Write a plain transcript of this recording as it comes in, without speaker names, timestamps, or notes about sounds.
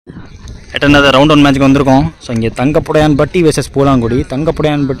At another round on match வந்திருக்கோம். So இங்கே தங்கப்புடையான்பட்டி versus Poolankudi.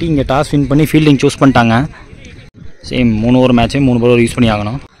 தங்கப்புடையான்பட்டி இங்கே டாஸ் வின் பண்ணி ஃபீல்டிங் சூஸ் பண்ணிட்டாங்க. Same 3 over match 3 bowler use பண்ணி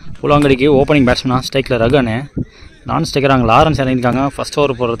ஆகணும். பூலாங்குடிக்கு ஓப்பனிங் பேட்ஸ்மேனா ஸ்ட்ரைக்கில் ரகனு, நான் ஸ்ட்ரைக்கர் அங்கே லாரன்ஸ் இறங்கியிருக்காங்க. ஃபஸ்ட்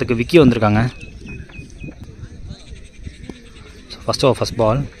ஓவர் போடுறதுக்கு விக்கி வந்திருக்காங்க. ஸோ ஃபஸ்ட் ஓவர் ஃபஸ்ட்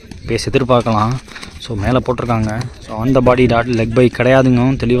பால் பேஸ் எதிர்பார்க்கலாம். ஸோ மேலே போட்டிருக்காங்க. So on the body dot leg by கிடையாதுங்க,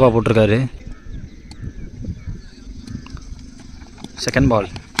 தெளிவாக போட்டிருக்காரு. Second ball.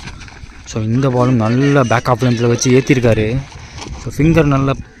 ஸோ இந்த பாலும் நல்ல பேக் ஆஃப் லென்த்தில் வச்சு ஏற்றிருக்காரு. ஸோ ஃபிங்கர்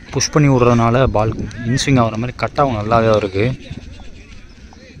நல்லா புஷ் பண்ணி விட்றதுனால பால் இன்ஸ்விங் ஆகிற மாதிரி கட்டாகவும் நல்லாவே இருக்குது.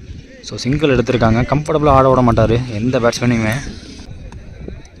 ஸோ சிங்கிள் எடுத்திருக்காங்க. கம்ஃபர்டபுளாக ஆட விட மாட்டார் எந்த பேட்ஸ்மேனையுமே.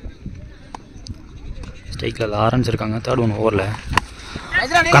 ஸ்ட்ரைக்கில் லாரன்ஸ் இருக்காங்க. தேர்ட் ஒன் ஓவரில்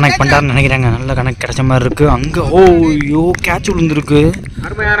கனெக்ட் பண்ணிட்டாருன்னு நினைக்கிறாங்க. நல்ல கனெக்ட் கிடைச்ச மாதிரி இருக்குது. அங்கே ஓய்யோ கேட்ச் விழுந்துருக்கு.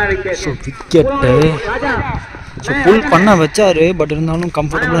 So wicket. ஸோ புல் பண்ண வச்சார். பட் இருந்தாலும்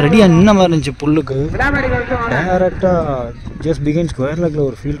கம்ஃபர்டபுளாக ரெடியாக நின்ன மாதிரி இருந்துச்சு புல்லுக்கு. டேரெக்டாக ஜஸ்ட் பிகின் ஸ்கொயர் லெக்கில்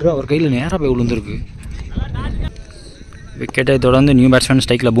ஒரு ஃபீல்டர் அவர் கையில் நேராக போய் விழுந்துருக்கு. விக்கெட்டை தொடர்ந்து நியூ பேட்ஸ்மேன்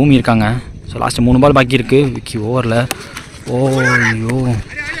ஸ்ட்ரைக்கில் பூமி இருக்காங்க. ஸோ லாஸ்ட்டு 3 பால் பாக்கி இருக்குது விக்கி ஓவரில். ஓய்யோ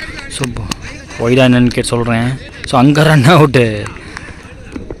ஸோ ஒய்டா என்னன்னு கேட்டு சொல்கிறேன். ஸோ அங்கே ரன் அவுட்டு.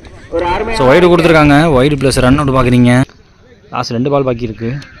 ஸோ ஒய்டு கொடுத்துருக்காங்க. ஒய்டு ப்ளஸ் ரன் அவுட் பார்க்குறீங்க. லாஸ்ட் 2 பால் பாக்கி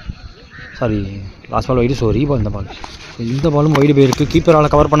இருக்குது. Sorry last ball wide. So ரீபால் இந்த பால். ஸோ இந்த பாலும் ஒய்டு போயிருக்கு.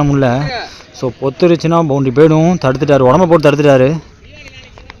 கீப்பரால் கவர் பண்ண முடியல. ஸோ பொத்துருச்சுன்னா பவுண்டரி போய்டும். தடுத்துட்டார், உடம்ப போட்டு தடுத்துட்டாரு.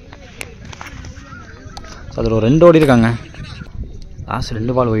 ஸோ அதில் ஒரு 2 ஓடி இருக்காங்க. Last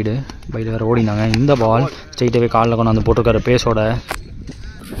 2 ball wide. பைடு வேறு ஓடினாங்க. இந்த பால் ஸ்ட்ரைட்டாகவே காலில் கொண்டு வந்து போட்டிருக்காரு பேஸோட.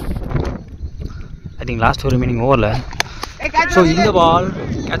 ஐ திங்க் லாஸ்ட் ஒரு மீனிங் ஓவரில். ஸோ இந்த பால்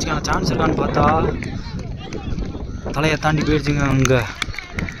கேட்சுக்கான சான்ஸ் இருக்கான்னு பார்த்தா தலையை தாண்டி போயிடுச்சுங்க. அங்கே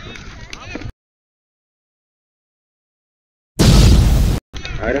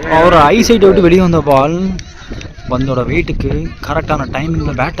அவர் ஐ சைட்டை விட்டு வெளியே வந்த பால் பந்தோட வெயிட்டுக்கு கரெக்டான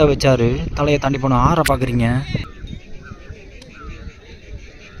டைமிங்கில் பேட்டை வச்சார். தலையை தாண்டி போன 6 பார்க்குறீங்க.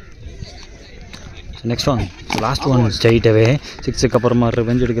 நெக்ஸ்ட் ஒன் லாஸ்ட் ஒன் ஸ்ட்ரைட்டாகவே 6க்கு அப்புறமா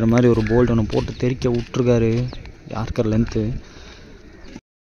ரிவெஞ்ச் எடுக்கிற மாதிரி ஒரு போல்ட் ஒன்று போட்டு தெறிக்க விட்ருக்காரு. Yorker length.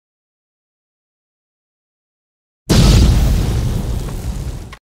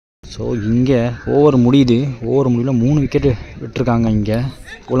 ஸோ இங்கே ஓவர் முடியுது. ஓவர் முடியல 3 விக்கெட்டு விட்டுருக்காங்க இங்கே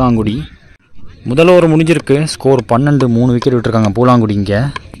பூலாங்குடி. முதல் ஓவர் முடிஞ்சிருக்கு. ஸ்கோர் 12, 3 விக்கெட் விட்டுருக்காங்க பூலாங்குடி இங்கே.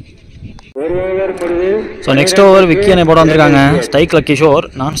 ஸோ நெக்ஸ்ட் ஓவர் விக்கி அணை போட வந்திருக்காங்க. ஸ்ட்ரைக்கில் கிஷோர்,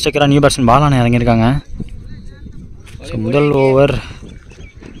 நான் ஸ்ட்ரைக்கராக நியூ பேட்ஸ்மேன் பாலானை இறங்கியிருக்காங்க. ஸோ முதல் ஓவர்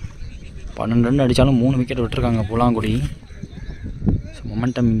 12 ரன் அடித்தாலும் 3 விக்கெட் விட்டுருக்காங்க பூலாங்குடி. ஸோ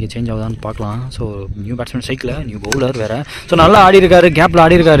மொமெண்டம் இங்கே சேஞ்ச் ஆகுதான்னு பார்க்கலாம். ஸோ நியூ பேட்ஸ்மேன் ஸ்ட்ரைக்கில் நியூ பவுலர் வேறு. ஸோ நல்லா ஆடி இருக்காரு. கேப்பில்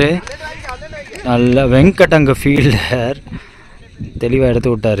ஆடி இருக்காரு. நல்ல வெங்கட் அங்கே ஃபீல்டர் தெளிவாக எடுத்து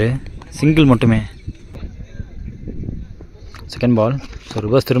விட்டார். சிங்கிள் மட்டுமே. Second ball. So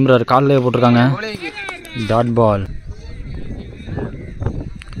reverse திரும்புறாரு. காலில் போட்டிருக்காங்க. Dot ball.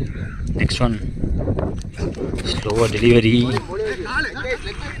 நெக்ஸ்ட் ஒன் ஸ்லோவாக delivery.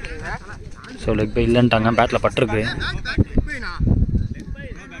 So leg by இல்லைன்ட்டாங்க. Battle பட்டிருக்கு.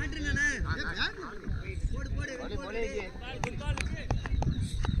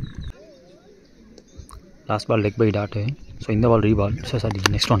 Last ball leg by tattoo. So இந்த பால் ரீபால். So sorry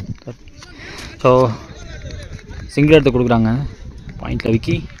next one. So single எடுத்து கொடுக்குறாங்க. பாயிண்டில்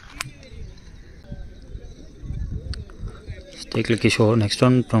விக்கி. ஸ்ட்ரைக்கில் Kishore. Next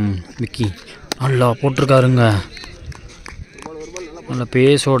one from Vicky. நல்லா போட்டிருக்காருங்க. நல்ல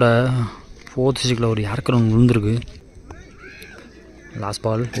பேஸோட 4th ஸ்டிக்கில் ஒரு யார்க்கர் ஒன்று விழுந்துருக்கு. லாஸ்ட்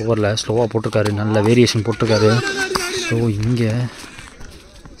பால் ஓவரில் ஸ்லோவாக போட்டிருக்காரு. நல்ல வேரியேஷன் போட்டிருக்காரு. ஸோ இங்கே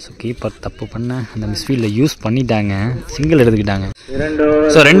ஸோ கீப்பர் தப்பு பண்ண அந்த மிஸ்ஃபீல்டில் யூஸ் பண்ணிட்டாங்க. சிங்கிள் எடுத்துக்கிட்டாங்க.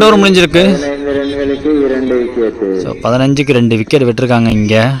 ஸோ 2 ஓவர் முடிஞ்சிருக்கு. ஸோ 15க்கு 2 விக்கெட் விட்டுருக்காங்க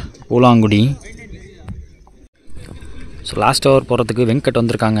இங்கே பூலாங்குடி. ஸோ லாஸ்ட் ஓவர் போகிறதுக்கு வெங்கட்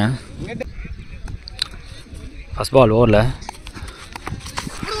வந்திருக்காங்க. ஃபஸ்ட் பால் ஓவரில்.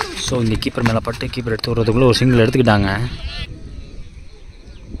 ஸோ இந்த கீப்பர் மேலே பட்டு கீப்பர் எடுத்து விடுறதுக்குள்ளே ஒரு சிங்கிள் எடுத்துக்கிட்டாங்க.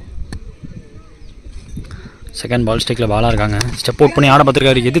 செகண்ட் பால் ஸ்ட்ரைக்கில் பாலாக இருக்காங்க. ஸ்டெப் அவுட் பண்ணி ஆட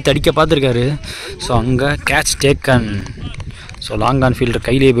பார்த்துருக்காரு. எது தடிக்க பார்த்துருக்காரு. ஸோ அங்கே catch taken. So long on fielder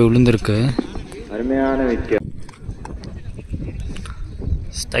கையிலே போய் விழுந்திருக்கு. அருமையான விக்கெட்.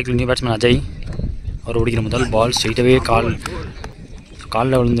 ஸ்ட்ரைக்கில் நியூ பேட்ஸ்மேன் அஜய். அவர் ஓடிக்கிற முதல் பால் ஸ்ட்ரைட்டாகவே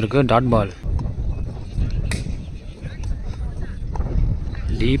காலில் விழுந்திருக்கு. Dot ball.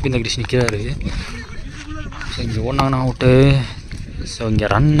 டீப் இந்த கிரிஷ் நிற்கிறாரு. ஸோ இங்கே ஓடினாங்கன்னா அவுட்டு. ஸோ இங்கே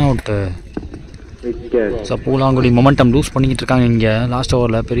run out. So Poolankudi momentum loose பண்ணிக்கிட்டு இருக்காங்க இங்கே லாஸ்ட்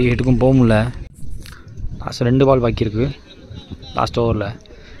ஓவரில். பெரிய ஹிட்டுக்கும் போக முடியல. லாஸ்ட் 2 பால் பாக்கி இருக்குது லாஸ்ட் ஓவரில்.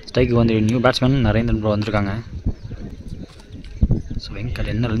 ஸ்ட்ரைக்கு வந்து நியூ பேட்ஸ்மேன் நரேந்திரன் ப்ரோ வந்திருக்காங்க. ஸோ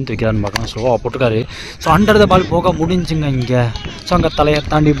வெங்கட் என்ன லென்த் வைக்கிறான்னு பார்க்கலாம். ஸ்லோவாக போட்டுருக்காரு. ஸோ அண்டர் த பால் போக முடிஞ்சுங்க இங்கே. ஸோ அங்கே தலையை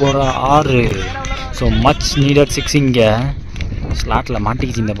தாண்டி போகிற 6. ஸோ மச் நீடட் 6 இங்கே. ஸ்லாட்டில்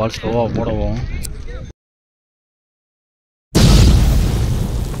மாட்டிக்கிச்சு இந்த பால் ஸ்லோவாக போடவும்.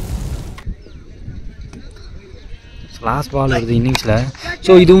 லாஸ்ட் பால் வருது இன்னிங்ஸில்.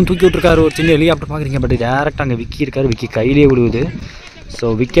 ஸோ இதுவும் தூக்கி விட்டுருக்காரு ஒரு சின்ன ஹெலிகாப்டர் பார்க்குறீங்க. பட் டேரெக்டாக அங்கே விக்கி இருக்கார். விக்கி கையிலே விடுவது. ஸோ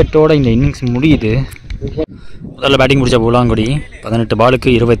விக்கெட்டோட இந்த இன்னிங்ஸ் முடியுது. முதல்ல பேட்டிங் முடிச்ச பூலாங்குடி 18 பாலுக்கு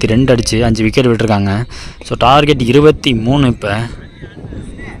 22 அடிச்சு 5 விக்கெட் விட்டுருக்காங்க. So target 23. இப்போ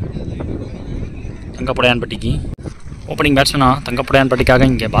தங்கப்படையான்பட்டிக்கு ஓப்பனிங் பேட்ஸ்மேனாக தங்கப்படையான்பட்டிக்காக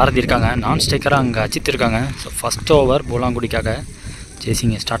இங்கே பாரதி இருக்காங்க. நான் ஸ்ட்ரைக்கராக அங்கே அஜித் இருக்காங்க. ஸோ ஃபஸ்ட் ஓவர் பூலாங்குடிக்காக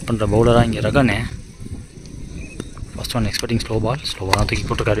சேசிங்க ஸ்டார்ட் பண்ணுற பவுலராக இங்கே ரகனே. ஃபஸ்ட் ஒன் எக்ஸ்பெக்டிங் ஸ்லோ பால். ஸ்லோவாக தான் தூக்கி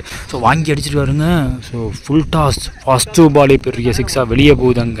போட்டிருக்காரு. ஸோ வாங்கி அடிச்சுட்டு வருங்க. ஸோ ஃபுல் டாஸ் ஃபஸ்ட்டு பாலே பெரிய 6 வெளியே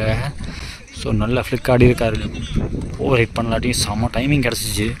போகுது அங்கே. ஸோ நல்லா ஃப்ளிக் ஆடி இருக்காரு. ஓவர் ஹிட் பண்ணலாட்டியும் செம்ம டைமிங்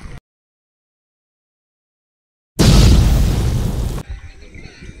கிடச்சிச்சு.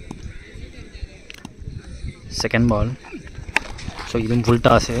 Second ball. ஸோ இதுவும் ஃபுல்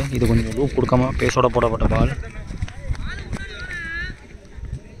டாஸு. இது கொஞ்சம் லூப் கொடுக்காம பேஸோட போடப்பட்ட பால்.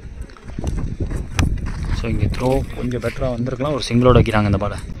 ஸோ இங்கே த்ரோ கொஞ்சம் பெட்டராக வந்திருக்கலாம். ஒரு சிங்கிளோட வைக்கிறாங்க இந்த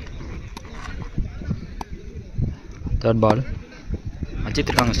பாலை. தேர்ட் பால். அஜித்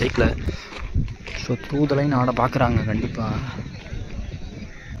இருக்காங்க ஸ்ட்ரைக்கில். ஸோ த்ரூ த லைன் ஆட பார்க்குறாங்க கண்டிப்பாக.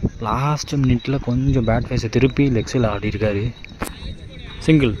 லாஸ்ட் மினிட்டில் கொஞ்சம் பேட் ஃபேஸை திருப்பி லெக்ஸில் ஆடிருக்காரு.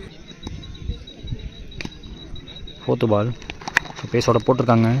 சிங்கிள். ஃபோர்த்து பால். ஸோ பேஸோட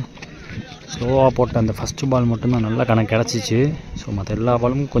போட்டிருக்காங்க. ஸ்லோவாக போட்ட அந்த ஃபஸ்ட்டு பால் மட்டும்தான் நல்லா கணக்கு கிடச்சிச்சு. ஸோ மற்ற எல்லா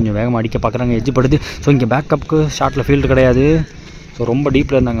பாலும் கொஞ்சம் வேகமாக அடிக்க பார்க்குறாங்க. எஜ்ஜு படுது. ஸோ இங்கே பேக்கப்புக்கு ஷார்ட்டில் ஃபீல்டு கிடையாது. ஸோ ரொம்ப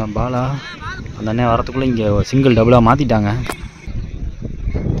டீப்பில் இருந்தாங்க பாலா. அந்த அண்ணன் வரத்துக்குள்ளே இங்கே சிங்கிள் டபுளாக மாற்றிட்டாங்க.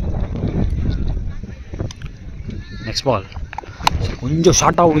 நெக்ஸ்ட் பால். ஸோ கொஞ்சம்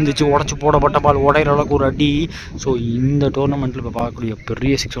ஷார்ட்டாக விழுந்துச்சு. உடச்சி போடப்பட்ட பால் உடையிற அளவுக்கு ஒரு அடி. ஸோ இந்த டோர்னமெண்ட்டில் இப்போ பார்க்கக்கூடிய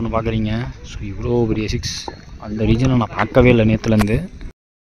பெரிய 6 ஒன்று பார்க்குறீங்க. ஸோ இவ்வளோ பெரிய 6 அந்த ரீஜனை நான் பார்க்கவே இல்லை நேற்றுலேருந்து.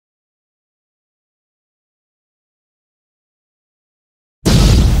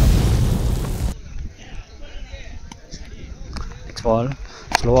 பால்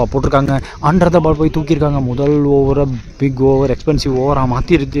ஸ்லோவாக போட்டிருக்காங்க. அண்டர் த பால் போய் தூக்கியிருக்காங்க. முதல் ஓவரை பிக் ஓவர் எக்ஸ்பென்சிவ் ஓவராக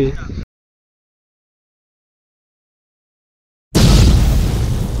மாற்றிருது.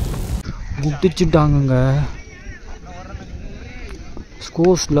 குடிச்சிட்டாங்கங்க.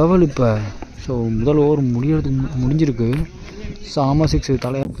 ஸ்கோர்ஸ் லெவல் இப்போ. ஸோ முதல் ஓவர் முடிஞ்சிருக்கு. சாம 6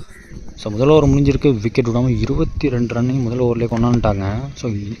 தலை. ஸோ முதல் ஓவர் முடிஞ்சிருக்கு. விக்கெட் விடாமல் 22 ரன்னையும் முதல் ஓவர்லேயே கொண்டாந்துட்டாங்க. ஸோ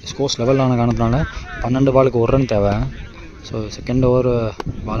ஸ்கோர்ஸ் லெவலான காரணத்தினால 12 பாலுக்கு 1 ரன் தேவை. ஸோ செகண்ட் ஓவர்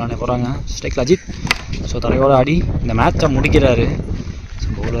பாலானே போகிறாங்க. ஸ்ட்ரைக்கில் அஜித். ஸோ தலையோடு ஆடி இந்த மேட்சை முடிக்கிறாரு. ஸோ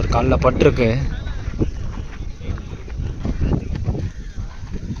பவுலர் காலில் பட்டிருக்கு.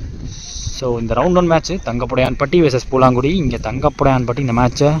 ஸோ இந்த ரவுண்ட் 1 மேட்ச்சு தங்கப்படையான்பட்டி வெர்சஸ் பூலாங்குடி. இங்கே தங்கப்படையான்பட்டி இந்த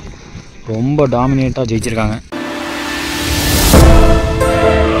மேட்சை ரொம்ப டாமினேட்டாக ஜெயிச்சிருக்காங்க.